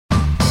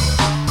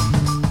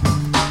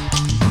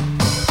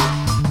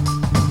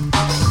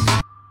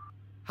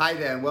Hi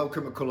there and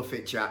welcome to Colour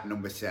Fit Chat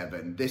number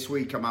 7. This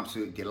week I'm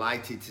absolutely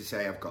delighted to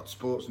say I've got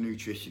sports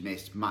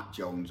nutritionist Matt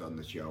Jones on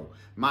the show.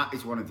 Matt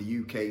is one of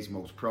the UK's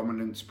most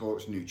prominent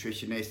sports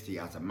nutritionists. He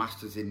has a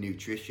Masters in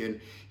Nutrition.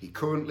 He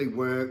currently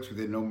works with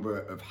a number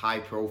of high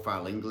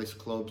profile English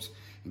clubs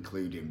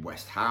including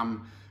West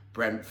Ham,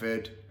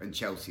 Brentford and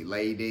Chelsea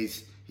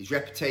Ladies. His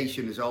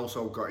reputation has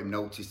also got him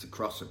noticed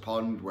across the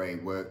pond where he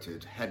worked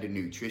as head of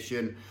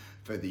nutrition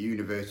for the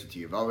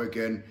University of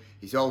Oregon.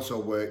 He's also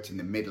worked in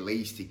the Middle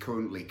East. He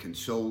currently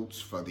consults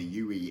for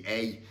the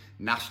UEA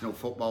national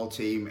football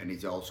team and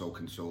he's also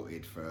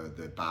consulted for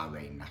the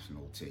Bahrain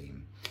national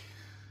team.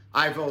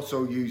 I've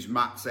also used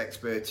Matt's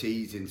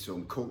expertise in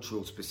some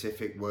cultural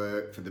specific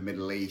work for the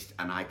Middle East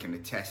and I can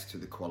attest to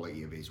the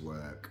quality of his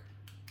work.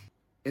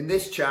 In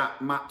this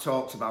chat, Matt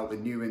talks about the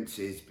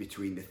nuances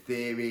between the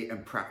theory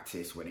and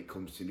practice when it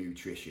comes to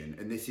nutrition,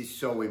 and this is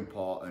so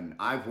important.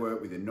 I've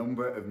worked with a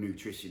number of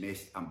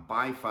nutritionists and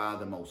by far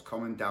the most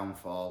common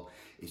downfall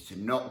is to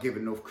not give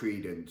enough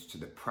credence to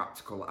the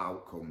practical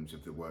outcomes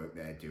of the work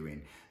they're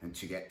doing and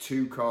to get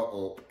too caught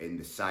up in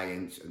the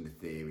science and the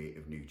theory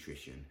of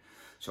nutrition.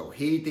 So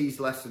heed these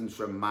lessons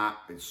from Matt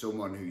as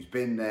someone who's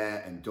been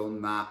there and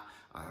done that.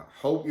 I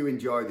hope you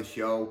enjoy the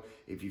show.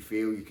 If you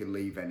feel you can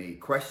leave any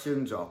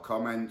questions or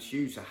comments,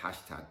 use the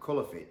hashtag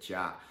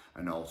ColourFitChat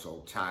and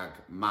also tag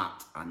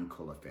Matt and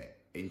ColourFit.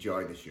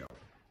 Enjoy the show.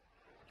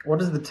 What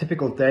does the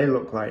typical day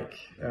look like?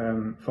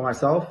 For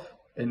myself,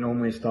 it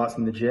normally starts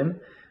in the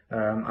gym.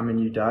 I'm a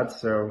new dad,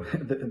 so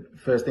the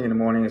first thing in the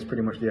morning is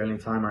pretty much the only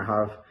time I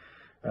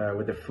have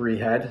with a free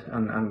head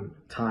and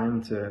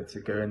time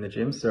to go in the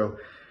gym. So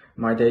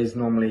my days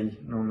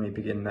normally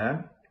begin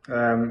there.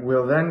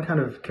 We'll then kind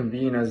of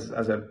convene as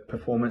a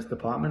performance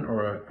department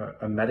or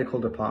a medical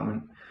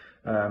department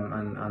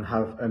and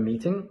have a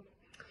meeting.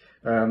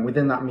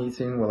 Within that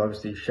meeting, we'll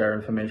obviously share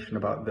information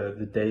about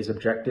the day's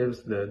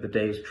objectives, the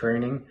day's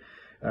training,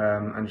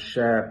 and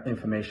share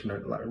information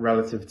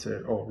relative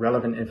to or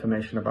relevant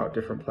information about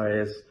different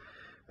players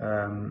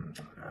and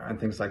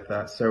things like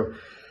that. So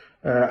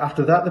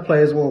after that, the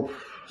players will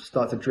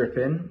start to drip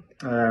in.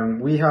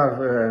 We have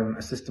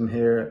a system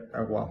here,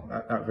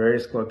 at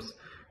various clubs,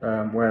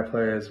 where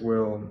players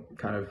will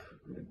kind of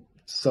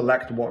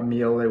select what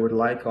meal they would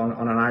like on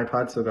an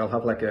iPad. So they'll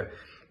have like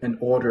an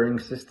ordering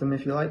system,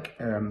 if you like.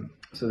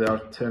 So they'll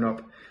turn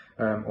up,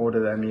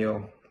 order their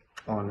meal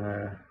on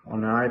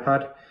an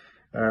iPad.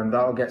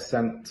 That'll get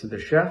sent to the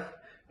chef.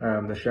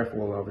 The chef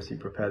will obviously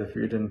prepare the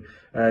food. And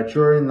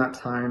during that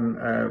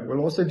time,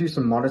 we'll also do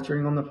some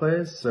monitoring on the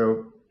players.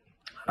 So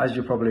as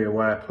you're probably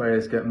aware,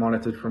 players get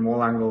monitored from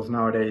all angles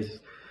nowadays.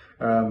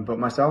 But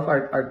myself,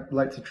 I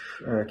like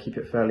to keep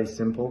it fairly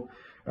simple.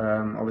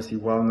 Obviously,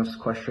 wellness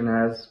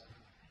questionnaires,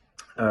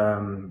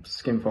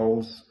 skin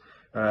folds.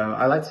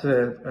 I like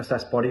to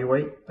assess body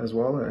weight as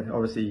well.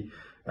 Obviously,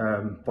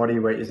 body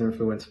weight is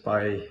influenced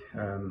by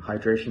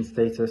hydration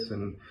status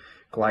and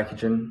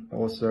glycogen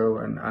also,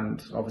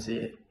 and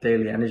obviously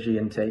daily energy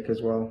intake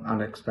as well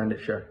and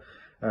expenditure.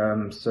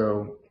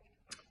 So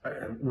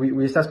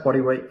we assess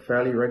body weight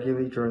fairly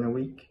regularly during the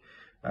week,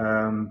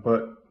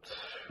 but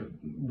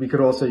we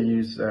could also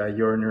use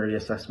urinary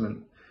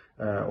assessment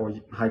or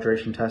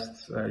hydration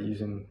tests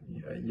using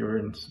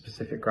urine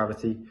specific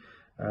gravity.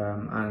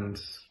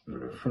 And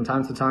from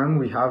time to time,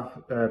 we have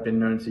been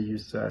known to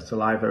use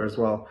saliva as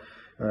well.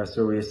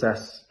 So we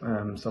assess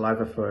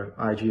saliva for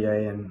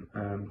IgA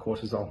and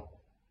cortisol.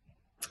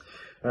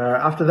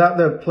 After that,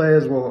 the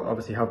players will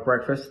obviously have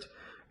breakfast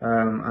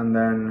and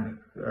then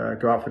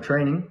go out for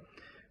training.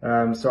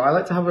 So I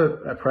like to have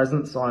a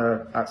presence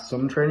at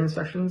some training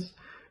sessions.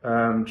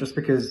 Just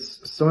because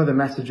some of the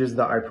messages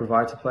that I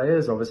provide to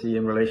players, obviously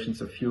in relation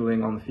to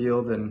fueling on the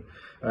field and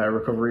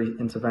recovery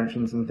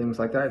interventions and things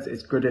like that,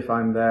 it's good if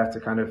I'm there to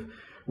kind of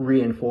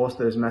reinforce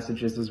those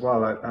messages as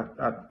well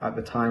at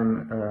the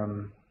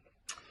time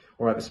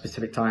or at the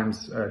specific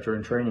times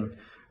during training.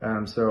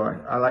 So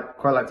I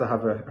quite like to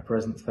have a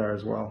presence there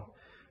as well.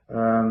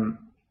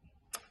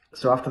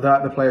 So after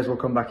that, the players will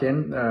come back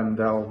in.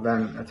 They'll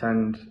then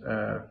attend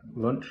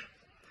lunch.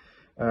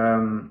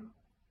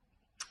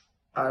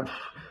 I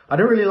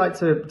don't really like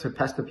to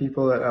pester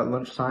people at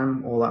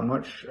lunchtime all that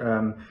much.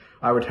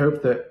 I would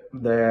hope that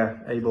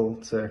they're able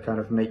to kind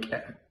of make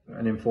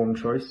an informed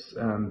choice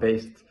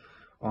based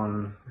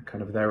on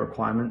kind of their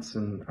requirements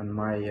and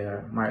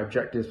my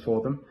objectives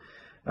for them.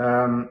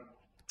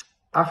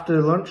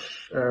 After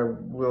lunch,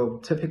 we'll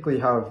typically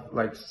have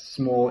like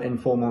small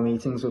informal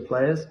meetings with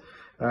players.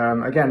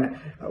 Again,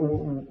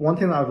 one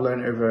thing that I've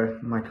learned over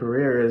my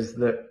career is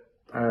that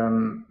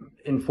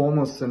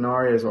informal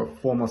scenarios or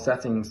formal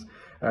settings,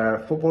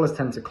 footballers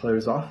tend to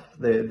close off.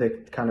 They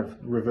kind of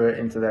revert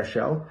into their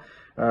shell.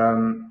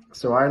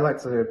 So I like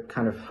to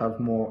kind of have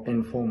more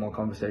informal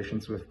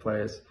conversations with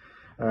players.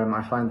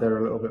 I find they're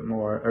a little bit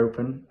more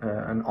open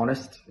and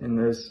honest in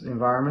those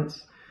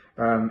environments.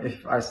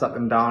 If I sat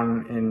them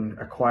down in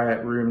a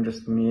quiet room,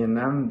 just me and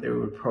them, it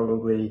would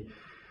probably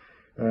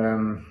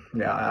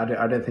Yeah,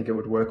 I don't think it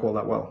would work all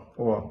that well,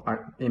 or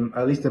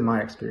at least in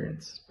my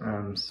experience.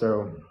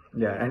 So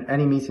yeah, and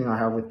any meeting I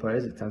have with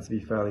players, it tends to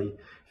be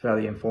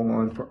fairly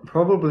informal, and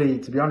probably,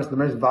 to be honest, the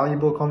most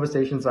valuable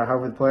conversations I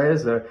have with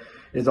players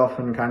is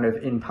often kind of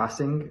in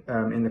passing,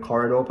 in the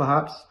corridor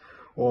perhaps,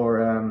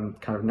 or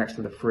kind of next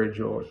to the fridge,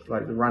 or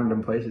like the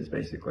random places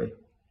basically.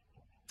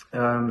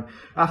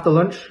 After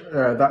lunch,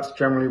 that's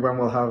generally when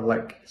we'll have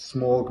like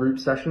small group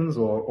sessions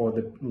or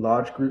the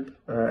large group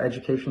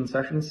education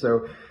sessions.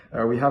 So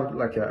we have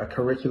like a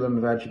curriculum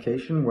of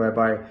education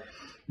whereby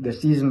the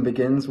season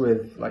begins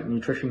with like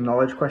nutrition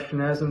knowledge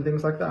questionnaires and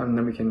things like that, and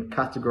then we can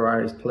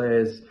categorize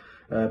players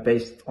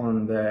based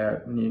on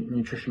their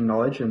nutrition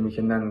knowledge, and we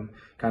can then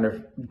kind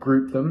of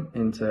group them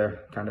into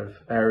kind of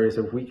areas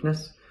of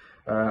weakness,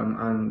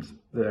 and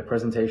the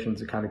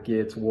presentations are kind of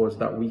geared towards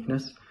that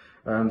weakness.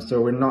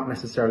 So we're not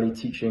necessarily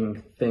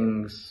teaching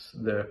things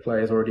the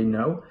players already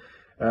know,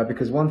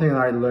 because one thing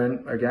I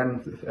learned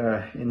again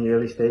in the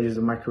early stages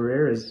of my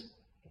career is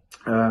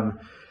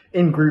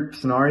in group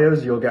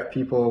scenarios you'll get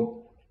people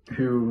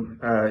who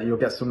you'll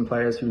get some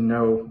players who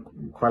know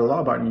quite a lot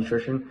about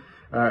nutrition,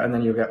 and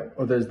then you'll get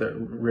others that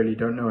really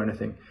don't know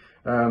anything.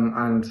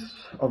 And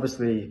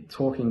obviously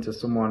talking to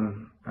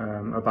someone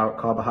about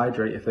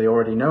carbohydrate, if they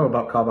already know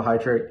about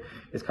carbohydrate,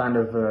 is kind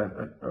of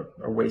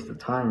a waste of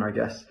time, I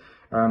guess.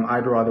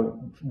 I'd rather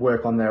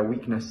work on their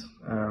weakness.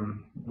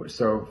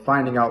 So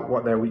finding out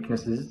what their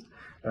weakness is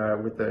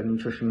with the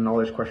nutrition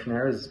knowledge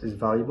questionnaire is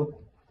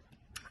valuable.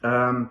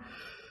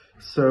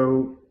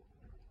 So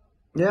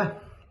yeah,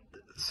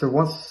 so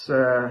once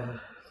so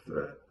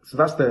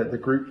that's the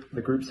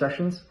group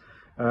sessions,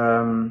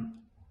 and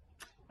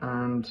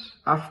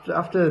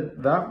after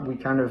that we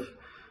kind of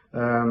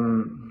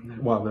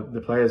well,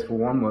 the players for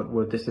one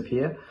will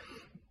disappear.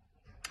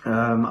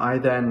 I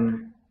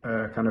then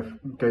kind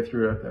of go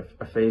through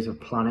a phase of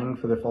planning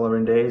for the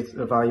following days,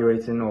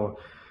 evaluating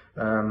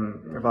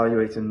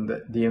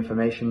the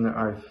information that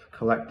I've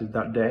collected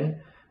that day,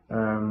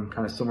 kind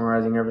of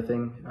summarizing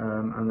everything,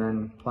 and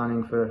then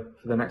planning for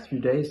the next few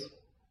days.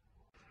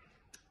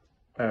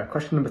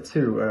 Question number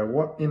 2,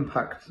 what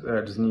impact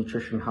does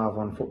nutrition have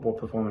on football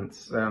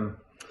performance?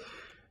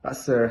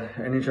 That's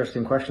an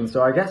interesting question.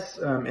 So I guess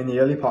in the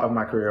early part of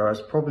my career, I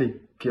was probably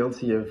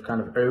guilty of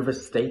kind of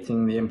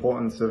overstating the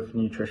importance of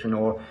nutrition,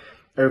 or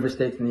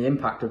overstating the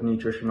impact of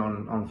nutrition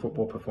on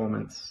football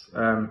performance.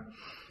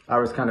 I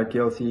was kind of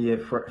guilty,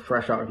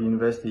 fresh out of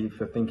university,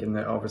 for thinking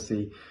that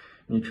obviously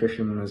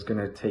nutrition was going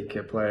to take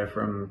a player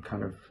from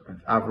kind of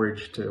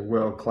average to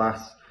world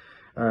class.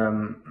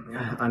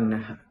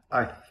 And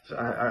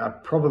I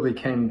probably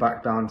came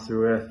back down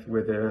to earth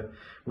with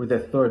a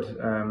thud.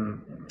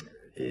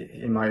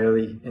 In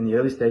the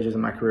early stages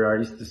of my career, I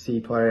used to see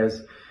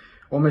players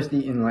almost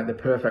eating like the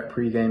perfect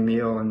pre-game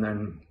meal and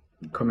then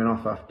coming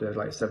off after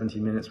like 70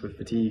 minutes with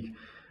fatigue.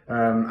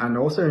 And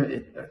also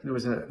there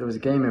was a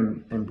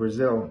game in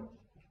Brazil.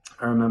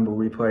 I remember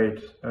we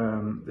played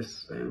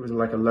it was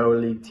like a lower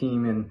league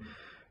team in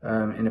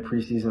a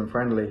preseason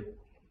friendly.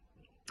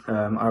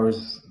 I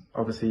was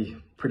obviously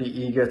pretty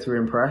eager to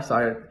impress.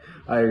 I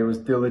was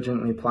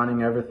diligently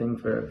planning everything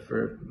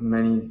for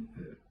many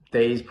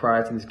days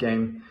prior to this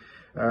game.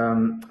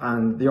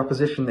 And the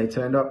opposition, they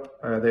turned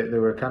up, they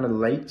were kind of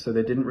late, so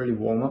they didn't really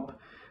warm up.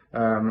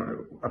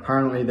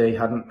 Apparently they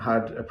hadn't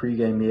had a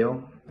pre-game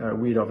meal.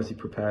 We'd obviously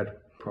prepared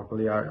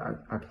properly.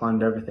 I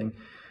planned everything.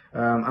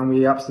 And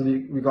we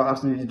got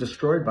absolutely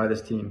destroyed by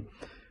this team.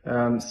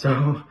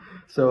 So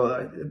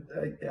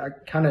I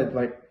kind of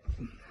like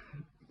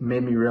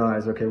made me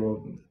realize, okay,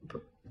 well,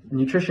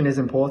 nutrition is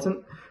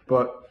important,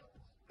 but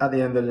at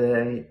the end of the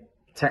day,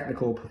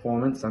 technical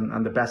performance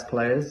and the best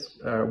players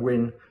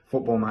win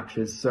football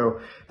matches.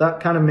 So that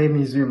kind of made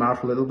me zoom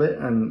out a little bit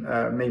and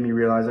made me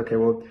realize, okay,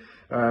 well,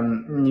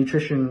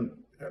 nutrition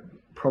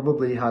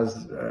probably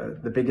has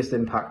the biggest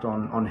impact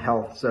on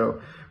health.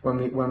 So when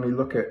we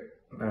look at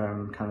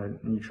kind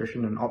of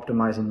nutrition and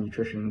optimizing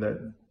nutrition,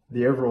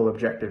 the overall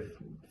objective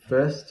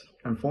first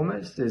and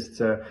foremost is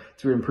to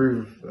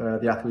improve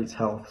the athlete's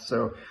health.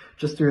 So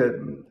just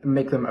to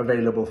make them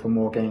available for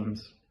more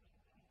games.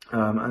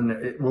 And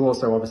it will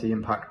also obviously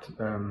impact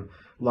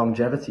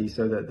longevity,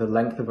 so that the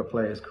length of a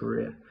player's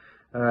career.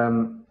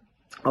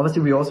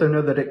 Obviously, we also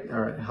know that it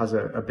has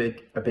a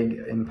big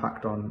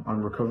impact on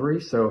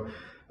recovery. So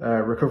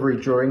recovery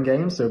during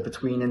games, so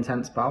between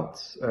intense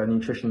bouts,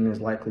 nutrition is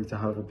likely to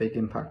have a big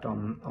impact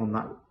on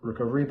that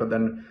recovery. But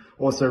then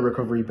also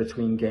recovery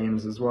between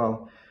games as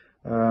well.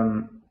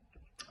 And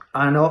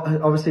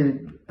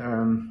obviously,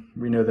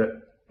 we know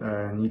that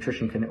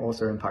nutrition can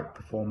also impact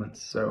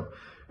performance. So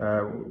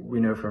we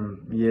know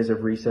from years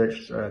of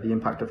research the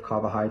impact of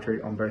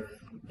carbohydrate on both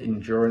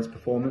endurance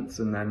performance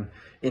and then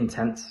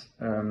intense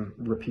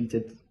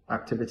repeated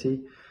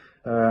activity.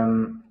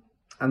 And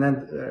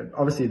then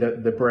obviously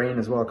the brain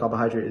as well.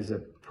 Carbohydrate is a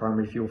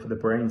primary fuel for the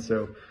brain.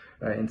 So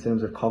in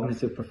terms of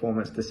cognitive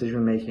performance,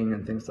 decision making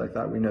and things like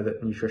that, we know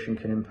that nutrition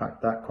can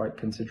impact that quite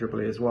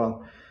considerably as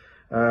well.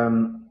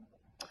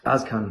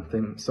 As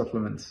can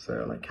supplements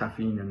like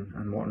caffeine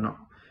and whatnot.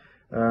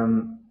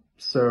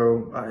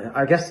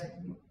 I guess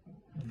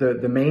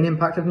the main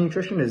impact of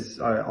nutrition is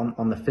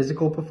on the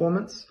physical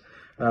performance.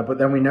 But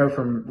then we know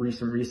from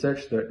recent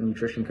research that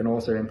nutrition can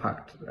also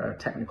impact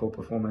technical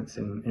performance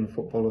in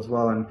football as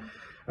well. And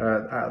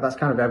that's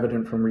kind of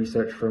evident from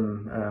research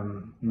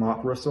from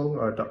Mark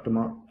Russell, Dr.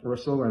 Mark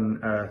Russell, and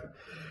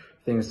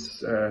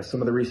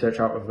some of the research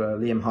out of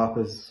Liam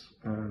Harper's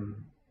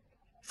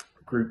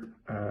group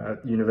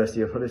at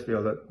University of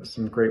Huddersfield.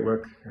 Some great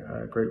work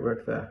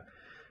there.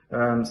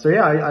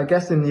 I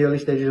guess in the early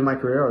stages of my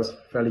career, I was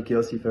fairly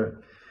guilty for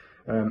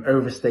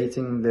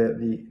overstating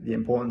the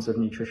importance of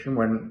nutrition,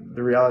 when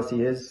the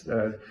reality is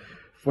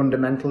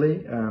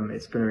fundamentally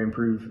it's going to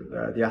improve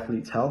the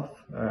athlete's health,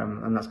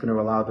 and that's going to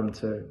allow them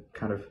to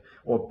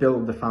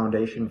build the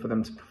foundation for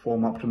them to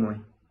perform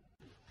optimally.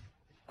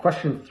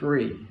 Question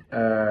 3,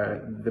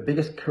 the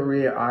biggest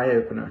career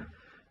eye-opener.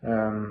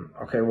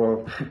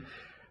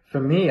 For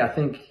me, I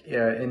think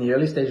in the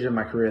early stages of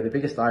my career, the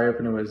biggest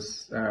eye-opener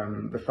was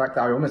the fact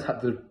that I almost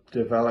had to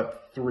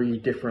develop 3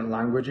 different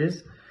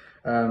languages.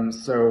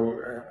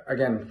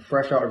 Again,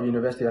 fresh out of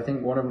university, I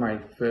think one of my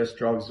first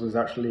jobs was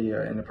actually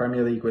in the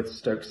Premier League with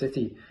Stoke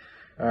City,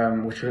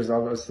 which was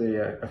obviously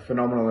a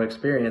phenomenal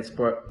experience,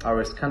 but I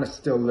was kind of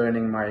still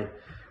learning my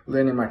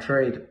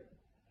trade.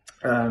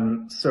 I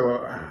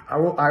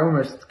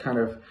almost kind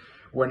of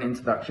went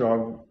into that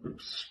job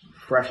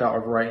fresh out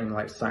of writing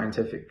like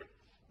scientific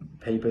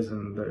papers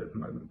and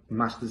the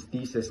master's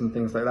thesis and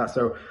things like that.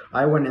 So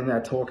I went in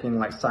there talking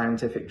like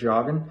scientific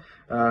jargon,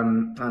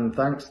 and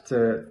thanks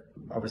to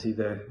obviously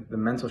the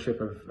mentorship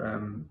of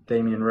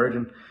Damien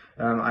Roden,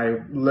 I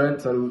learned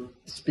to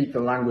speak the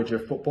language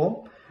of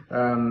football.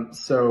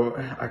 So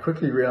I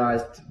quickly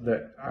realized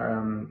that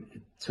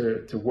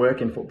to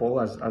work in football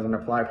as an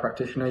applied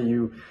practitioner,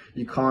 you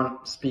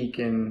can't speak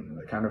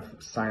in kind of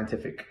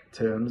scientific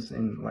terms,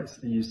 in like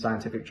use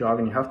scientific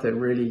jargon. You have to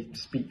really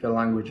speak the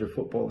language of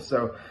football.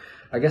 So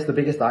I guess the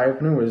biggest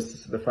eye-opener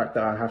was the fact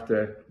that I have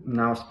to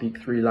now speak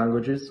 3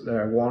 languages.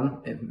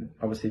 One,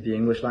 obviously the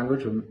English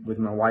language with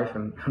my wife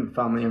and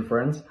family and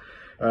friends.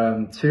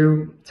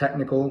 2,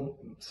 technical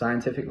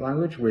scientific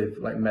language with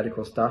like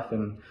medical staff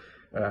and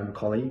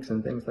colleagues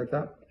and things like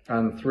that.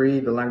 And 3,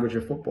 the language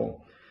of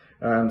football.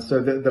 So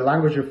the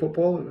language of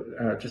football,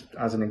 just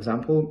as an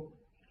example,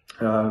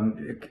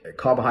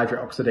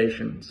 carbohydrate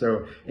oxidation.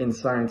 So in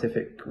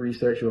scientific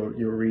research, you'll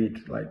read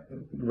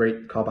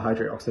rate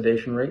carbohydrate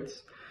oxidation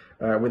rates.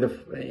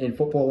 In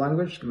football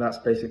language, that's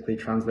basically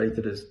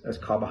translated as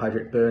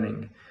carbohydrate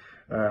burning,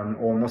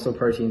 or muscle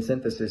protein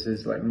synthesis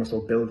is like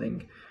muscle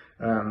building.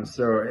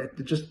 So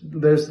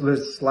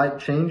those slight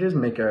changes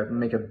make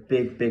a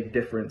big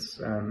difference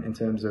in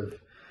terms of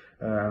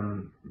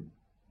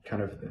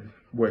kind of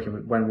working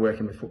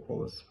with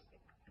footballers.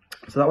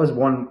 So that was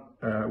one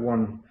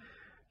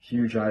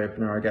huge eye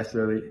opener, I guess,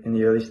 in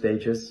the early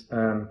stages.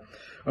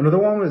 Another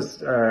one was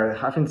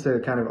having to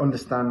kind of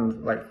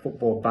understand like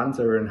football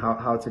banter and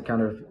how to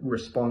kind of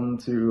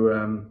respond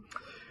to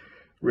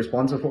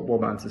football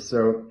banter.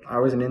 So I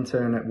was an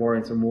intern at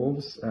Warrington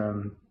Wolves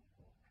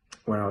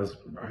when I was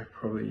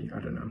probably,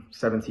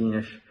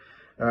 17-ish.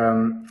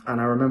 And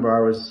I remember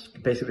I was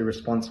basically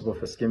responsible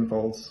for skin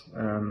folds.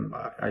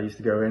 I used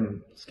to go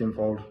in skin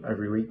fold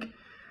every week.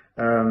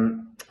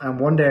 And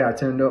one day I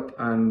turned up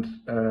and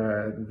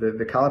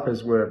the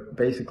calipers were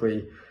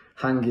basically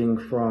hanging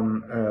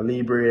from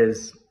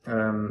Libria's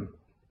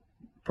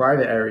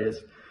private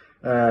areas.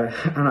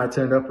 And I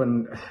turned up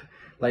and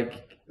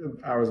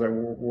I was like,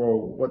 whoa,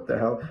 what the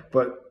hell?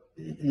 But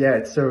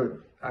yeah, so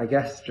I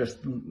guess just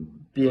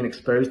being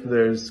exposed to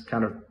those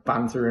kind of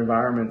banter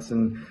environments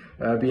and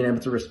being able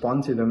to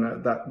respond to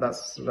them,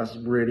 that's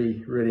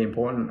really, really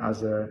important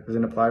as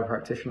an applied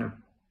practitioner.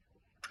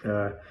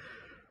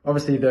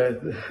 Obviously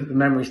the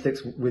memory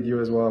sticks with you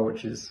as well,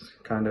 which is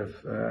kind of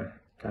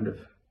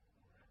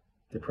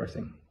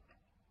depressing.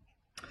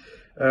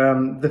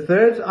 The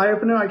third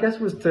eye-opener, I guess,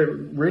 was to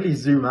really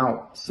zoom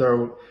out.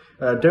 So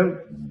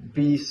don't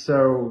be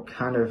so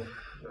kind of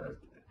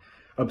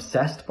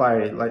obsessed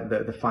by like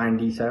the fine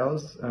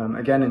details.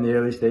 Again, in the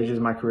early stages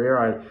of my career,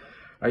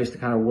 I used to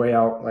kind of weigh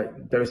out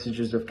like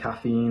dosages of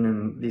caffeine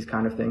and these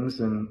kind of things,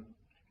 and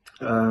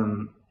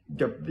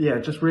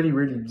just really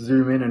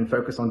zoom in and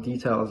focus on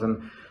details.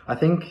 And I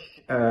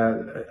think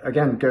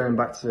again, going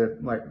back to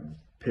like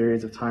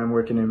periods of time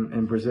working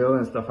in Brazil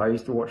and stuff, I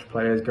used to watch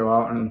players go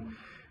out and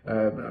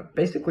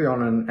basically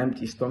on an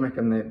empty stomach,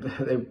 and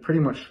they pretty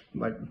much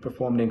like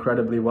performed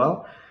incredibly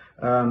well.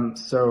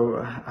 So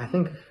I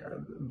think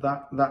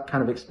that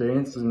kind of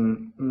experience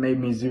made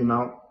me zoom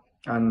out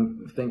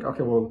and think,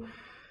 okay, well,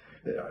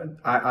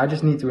 I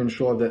just need to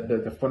ensure that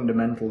the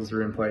fundamentals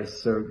are in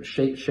place. So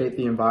shape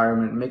the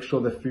environment, make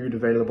sure the food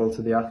available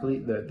to the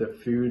athlete, the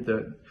food,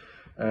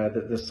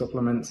 the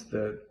supplements,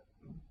 the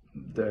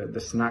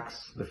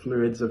snacks, the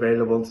fluids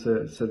available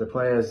to the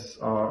players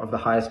are of the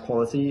highest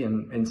quality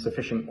and in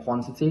sufficient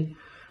quantity.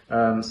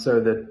 So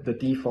the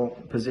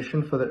default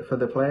position for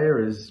the player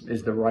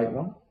is the right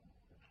one.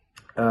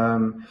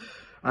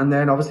 And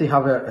then obviously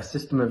have a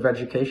system of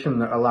education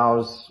that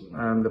allows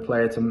the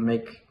player to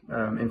make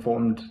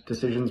informed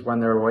decisions when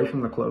they're away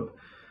from the club.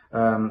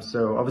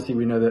 So obviously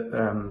we know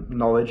that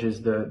knowledge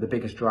is the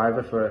biggest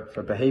driver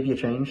for behavior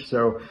change.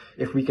 So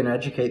if we can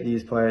educate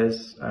these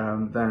players,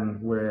 then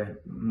we're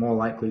more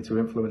likely to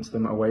influence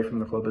them away from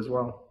the club as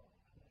well.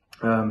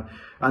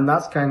 And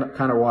that's kind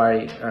of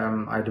why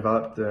I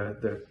developed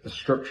the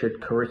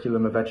structured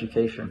curriculum of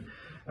education,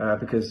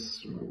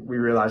 because we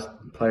realized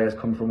players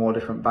come from all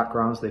different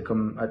backgrounds. They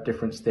come at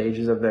different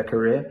stages of their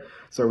career.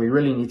 So we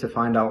really need to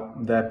find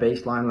out their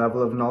baseline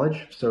level of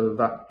knowledge, so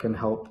that can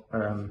help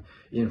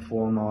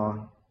inform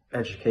our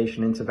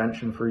education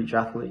intervention for each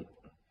athlete.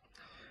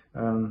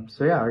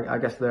 So yeah, I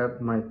guess they're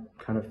my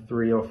kind of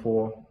 3 or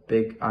 4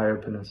 big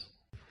eye-openers.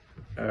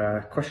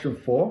 Question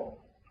 4.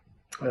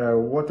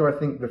 What do I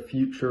think the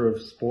future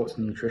of sports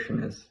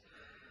nutrition is?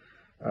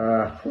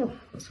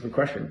 That's a good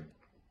question.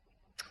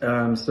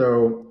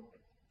 So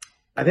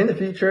I think in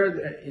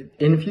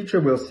the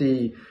future we'll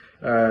see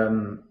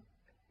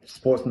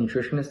sports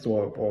nutritionists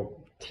or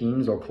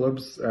teams or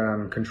clubs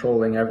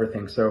controlling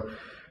everything. So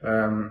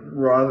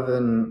rather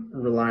than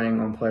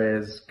relying on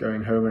players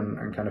going home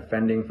and kind of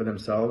fending for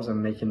themselves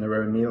and making their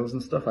own meals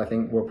and stuff, I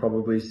think we'll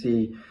probably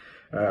see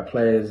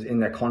players in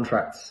their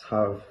contracts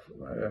have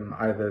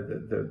either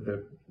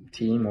the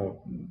team or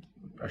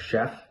a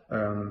chef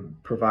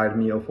provide a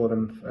meal for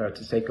them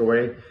to take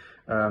away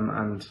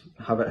and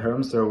have at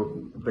home.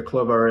 So the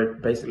club are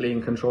basically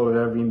in control of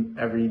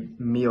every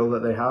meal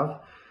that they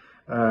have.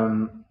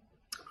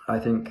 I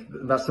think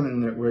that's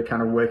something that we're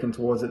kind of working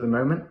towards at the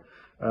moment.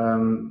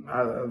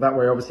 That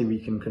way, obviously, we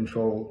can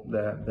control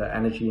their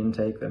energy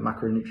intake, their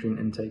macronutrient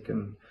intake,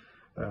 and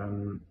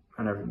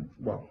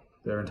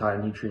their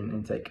entire nutrient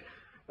intake.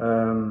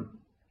 So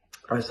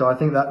I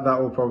think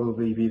that will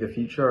probably be the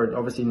future.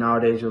 Obviously,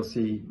 nowadays you'll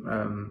see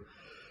a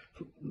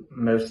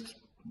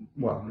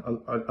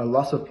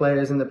lot of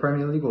players in the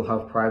Premier League will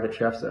have private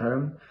chefs at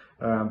home,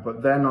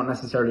 but they're not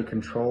necessarily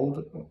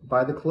controlled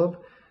by the club.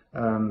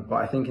 But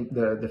I think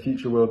the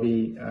future will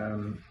be,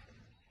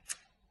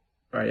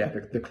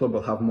 the club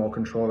will have more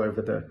control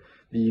over the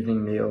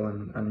evening meal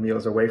and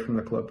meals away from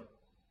the club.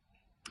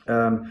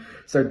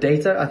 So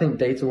I think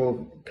data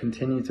will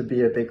continue to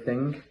be a big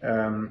thing.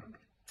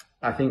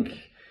 I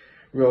think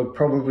we'll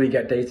probably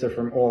get data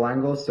from all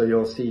angles. So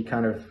you'll see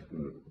kind of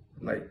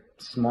like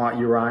smart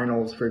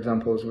urinals, for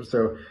example.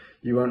 So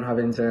you won't have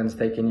interns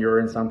taking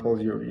urine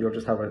samples. You'll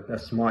just have a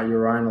smart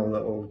urinal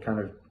that will kind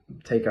of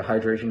take a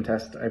hydration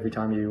test every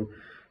time you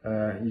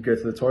go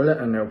to the toilet,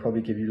 and they'll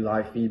probably give you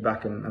live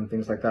feedback and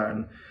things like that.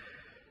 And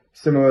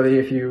similarly,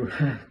 if you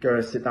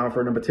go sit down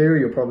for number 2,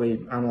 you'll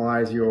probably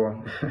analyze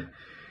your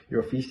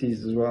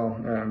feces as well.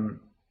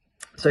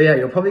 So yeah,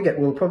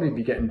 we'll probably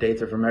be getting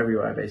data from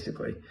everywhere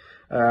basically.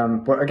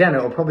 But again,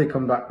 it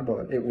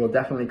will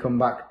definitely come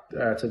back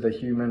to the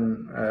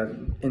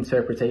human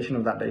interpretation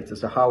of that data.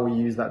 So how we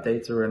use that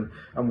data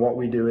and what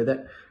we do with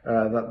it,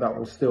 that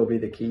will still be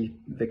the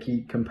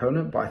key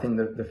component. But I think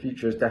the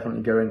future is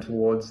definitely going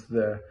towards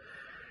a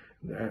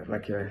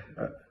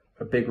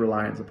big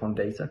reliance upon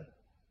data.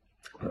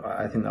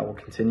 I think that will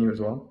continue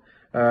as well.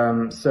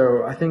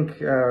 So I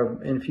think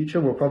in future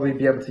we'll probably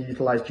be able to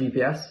utilize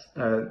GPS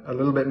a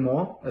little bit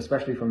more,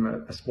 especially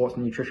from a sports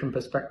nutrition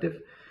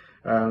perspective.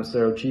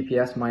 So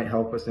GPS might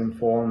help us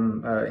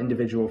inform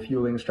individual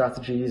fueling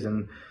strategies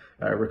and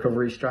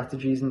recovery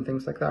strategies and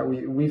things like that.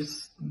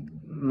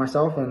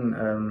 Myself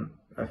and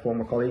a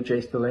former colleague,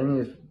 Jace Delaney,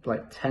 has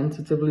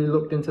tentatively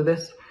looked into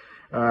this,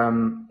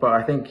 but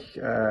I think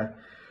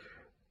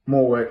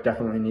more work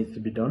definitely needs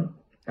to be done.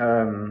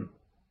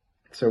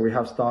 So we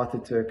have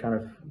started to kind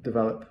of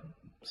develop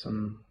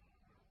some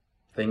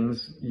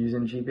things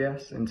using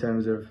GPS in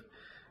terms of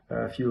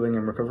fueling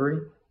and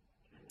recovery.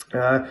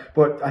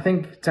 But I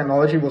think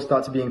technology will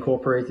start to be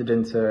incorporated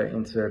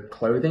into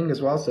clothing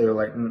as well. So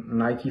like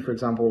Nike, for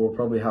example, will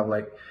probably have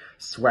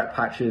sweat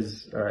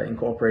patches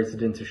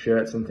incorporated into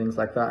shirts and things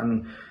like that.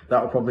 And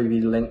that will probably be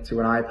linked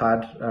to an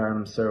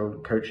iPad, so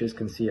coaches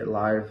can see it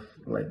live,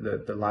 like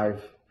the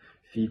live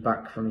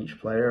feedback from each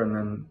player, and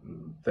then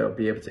they'll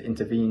be able to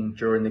intervene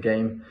during the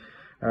game.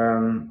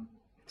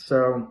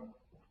 So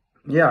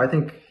yeah, I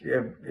think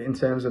in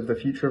terms of the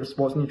future of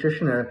sports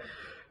nutrition,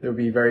 it'll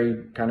be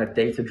very kind of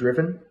data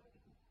driven.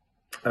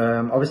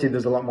 Obviously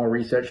there's a lot more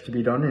research to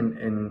be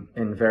done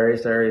in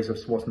various areas of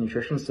sports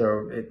nutrition,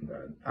 so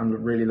I'm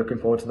really looking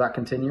forward to that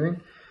continuing.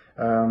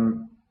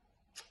 But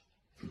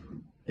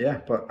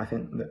I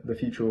think the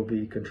future will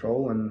be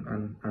control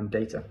and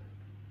data.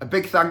 A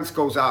big thanks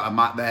goes out to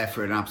Matt there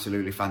for an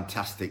absolutely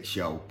fantastic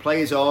show.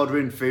 Players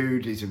ordering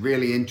food is a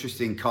really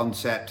interesting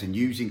concept, and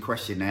using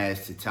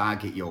questionnaires to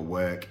target your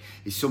work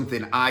is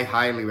something I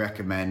highly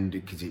recommend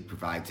because it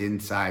provides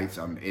insights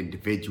on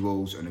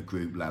individuals and a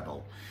group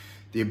level.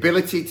 The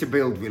ability to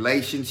build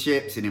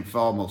relationships in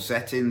informal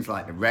settings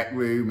like the rec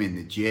room, in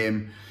the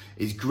gym,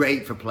 is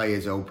great for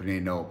players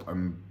opening up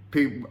and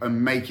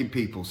making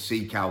people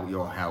seek out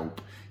your help.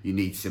 You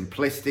need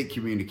simplistic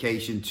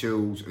communication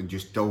tools and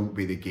just don't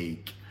be the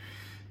geek.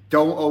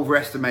 Don't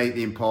overestimate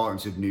the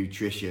importance of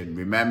nutrition.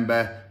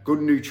 Remember,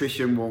 good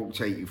nutrition won't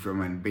take you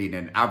from being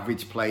an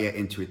average player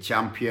into a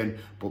champion,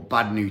 but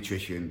bad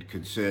nutrition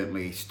can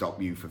certainly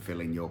stop you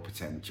fulfilling your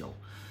potential.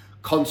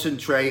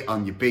 Concentrate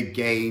on your big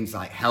gains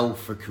like health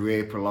for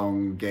career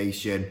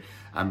prolongation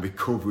and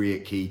recovery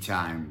at key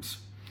times.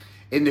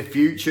 In the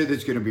future,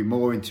 there's going to be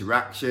more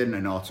interaction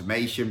and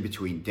automation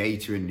between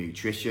data and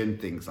nutrition,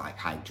 things like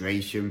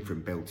hydration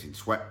from built-in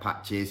sweat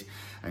patches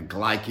and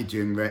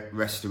glycogen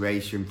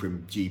restoration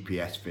from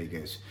GPS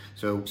figures.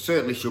 So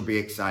certainly should be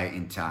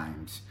exciting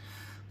times.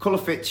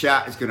 ColourFit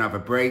Chat is going to have a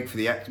break for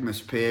the Xmas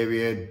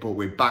period, but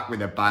we're back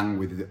with a bang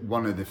with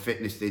one of the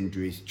fitness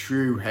industry's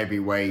true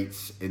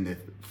heavyweights in the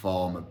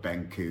form of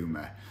Ben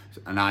Coomer.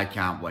 And I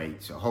can't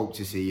wait. So hope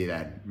to see you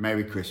then.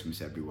 Merry Christmas,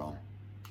 everyone.